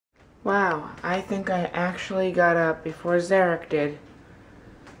Wow, I think I actually got up before Zarek did.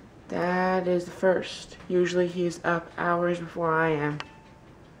 That is the first. Usually he's up hours before I am.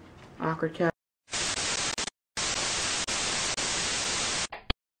 Awkward cut.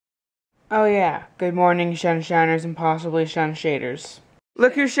 Oh yeah, good morning SHunShiners and possibly SHunShaders.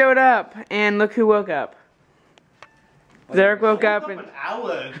 Look who showed up, and look who woke up. Zarek woke up and... an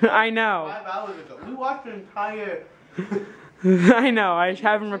hour. I know. 5 hours ago. We watched an entire... I know, I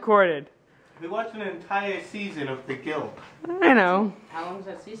haven't recorded. We watched an entire season of The Guild. I know. How long is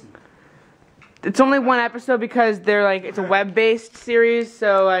that season? It's only one episode because they're like, it's a web-based series,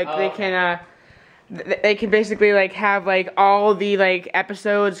 so like they can basically like have like all the like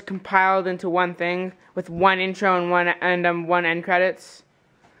episodes compiled into one thing with one intro and one end credits.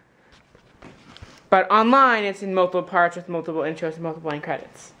 But online, it's in multiple parts with multiple intros and multiple end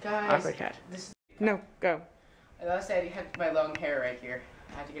credits. Guys, Awkward cut. No, go. I said I had my long hair right here.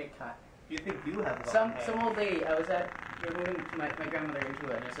 I had to get it cut. You think you have Some old lady, I was we were moving my grandmother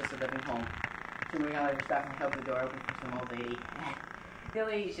into an assisted living home. So we got like stuff and held the door open for some old lady. The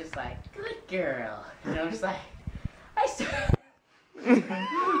lady's just like, good girl. And I was like, I still... It's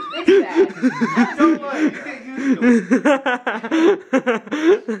bad. Don't worry, you get used to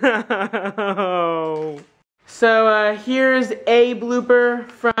it. So here's a blooper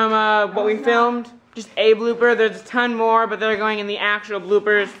from what we filmed. Just a blooper. There's a ton more, but they're going in the actual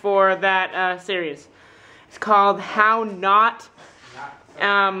bloopers for that series. It's called How Not.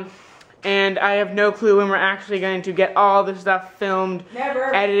 And I have no clue when we're actually going to get all the stuff filmed,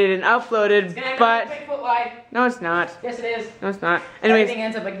 edited, and uploaded, but... Bigfoot Live. No, it's not. Yes, it is. No, it's not. Anyways, everything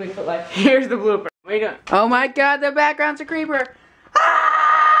ends up like Bigfoot Live. Here's the blooper. What are you doing? Oh my god, the background's a creeper.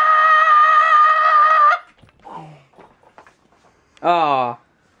 Oh.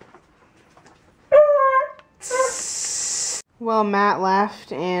 Well, Matt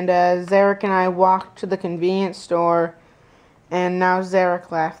left, and Zarek and I walked to the convenience store, and now Zarek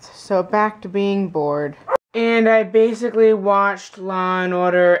left, so back to being bored. And I basically watched Law &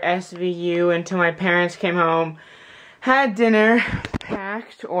 Order SVU until my parents came home, had dinner,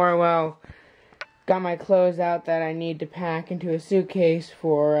 packed, or, well, got my clothes out that I need to pack into a suitcase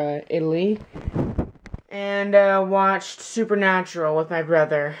for Italy, and watched Supernatural with my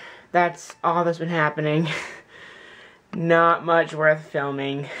brother. That's all that's been happening. Not much worth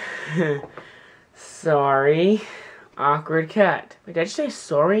filming. Sorry. Awkward cut. Wait, did I just say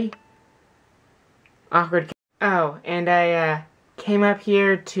sorry? Awkward cut. Oh, and I came up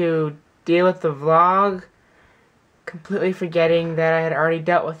here to deal with the vlog, completely forgetting that I had already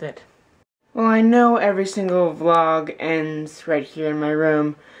dealt with it. Well, I know every single vlog ends right here in my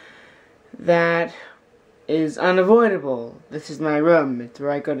room. That is unavoidable. This is my room. It's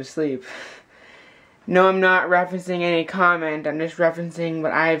where I go to sleep. No, I'm not referencing any comment. I'm just referencing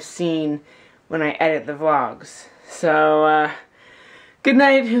what I've seen when I edit the vlogs. So, good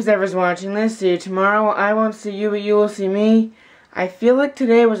night, whoever's watching this. See you tomorrow. I won't see you, but you will see me. I feel like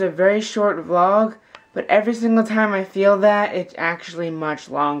today was a very short vlog, but every single time I feel that, it's actually much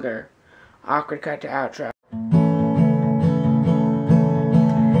longer. Awkward cut to outro.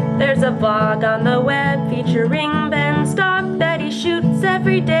 There's a vlog on the web featuring Ben Stock that he shoots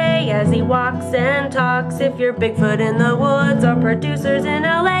every day as he walks and talks. If you're Bigfoot in the woods or producers in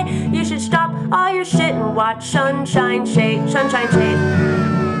LA, you should stop all your shit and watch SHunSHineSHate.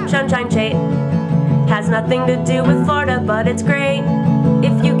 SHunSHineSHate. SHunSHineSHate. Has nothing to do with Florida, but it's great.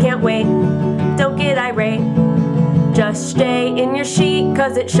 If you can't wait, don't get irate. Just stay in your sheet,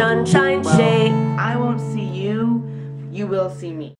 cause it's SHunShineShate. Well, I won't see you. You will see me.